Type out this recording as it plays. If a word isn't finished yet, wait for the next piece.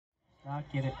Not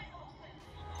get it.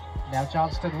 Now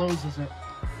Johnston loses it.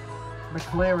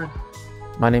 McLaren.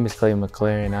 My name is Clayton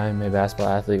McLaren. I'm a basketball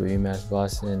athlete with UMass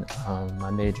Boston.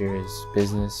 My major is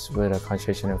business with a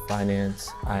concentration in finance.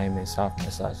 I am a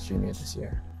sophomore/junior this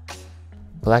year.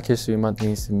 Black History Month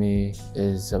means to me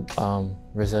is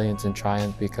resilience and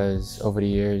triumph, because over the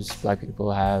years, Black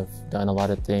people have done a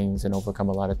lot of things and overcome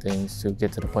a lot of things to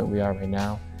get to the point we are right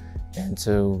now. And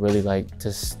to really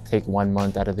just take 1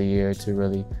 month out of the year to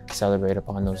really celebrate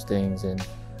upon those things and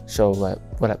show what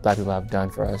Black people have done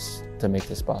for us to make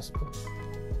this possible.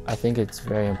 I think it's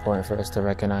very important for us to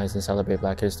recognize and celebrate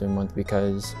Black History Month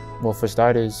because, well, for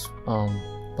starters,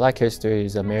 Black history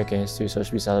is American history, so it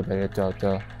should be celebrated throughout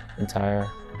the entire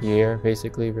year,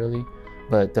 basically, really.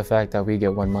 But the fact that we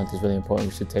get 1 month is really important.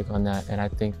 We should take on that. And I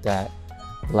think that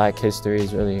Black history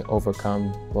is really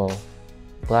overcome, well,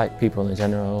 Black people in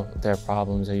general, their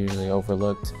problems are usually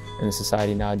overlooked in the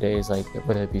society nowadays, like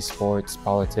whether it be sports,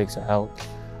 politics, or health.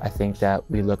 I think that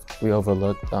we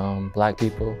overlook Black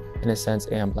people in a sense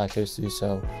and Black history.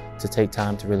 So to take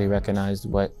time to really recognize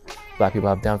what Black people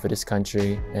have done for this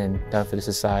country and done for the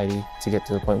society to get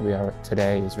to the point we are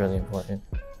today is really important.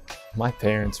 My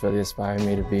parents really inspired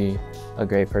me to be a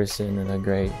great person and a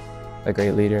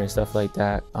great leader and stuff like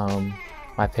that.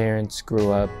 My parents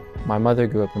my mother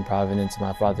grew up in Providence,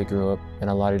 my father grew up in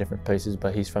a lot of different places,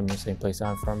 but he's from the same place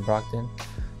I'm from, Brockton.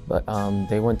 But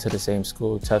they went to the same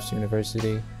school, Tufts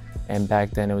University, and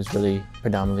back then it was really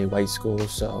predominantly white school,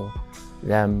 so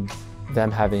them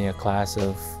having a class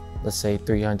of, let's say,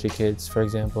 300 kids, for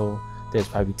example, there's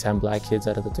probably 10 Black kids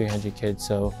out of the 300 kids,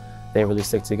 so they really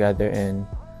stick together. And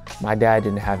my dad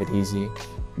didn't have it easy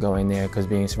going there because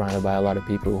being surrounded by a lot of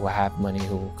people who have money,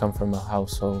 who come from a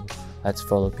household that's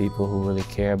full of people who really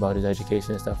care about his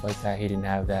education and stuff like that, he didn't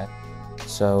have that.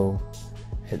 So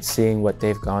seeing what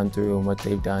they've gone through and what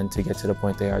they've done to get to the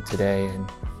point they are today and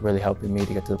really helping me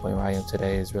to get to the point where I am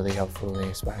today is really helpful and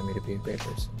inspiring me to be a great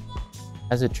person.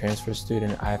 As a transfer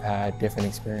student, I've had different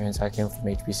experience. I came from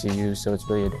HBCU, so it's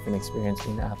really a different experience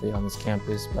being an athlete on this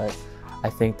campus, but I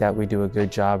think that we do a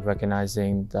good job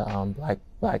recognizing the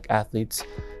Black athletes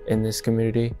in this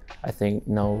community. I think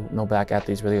no Black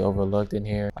athletes really overlooked in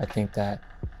here. I think that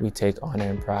we take honor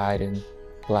and pride in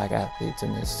Black athletes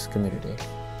in this community.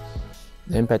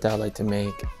 The impact I'd like to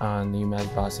make on the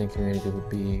UMass Boston community would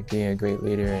be being a great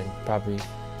leader and probably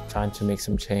trying to make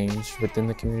some change within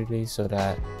the community so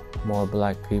that more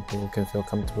Black people can feel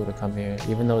comfortable to come here.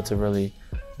 Even though it's a really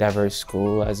diverse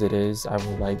school as it is, I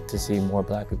would like to see more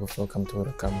Black people feel comfortable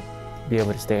to be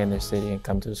able to stay in their city and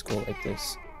come to a school like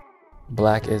this.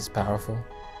 Black is powerful.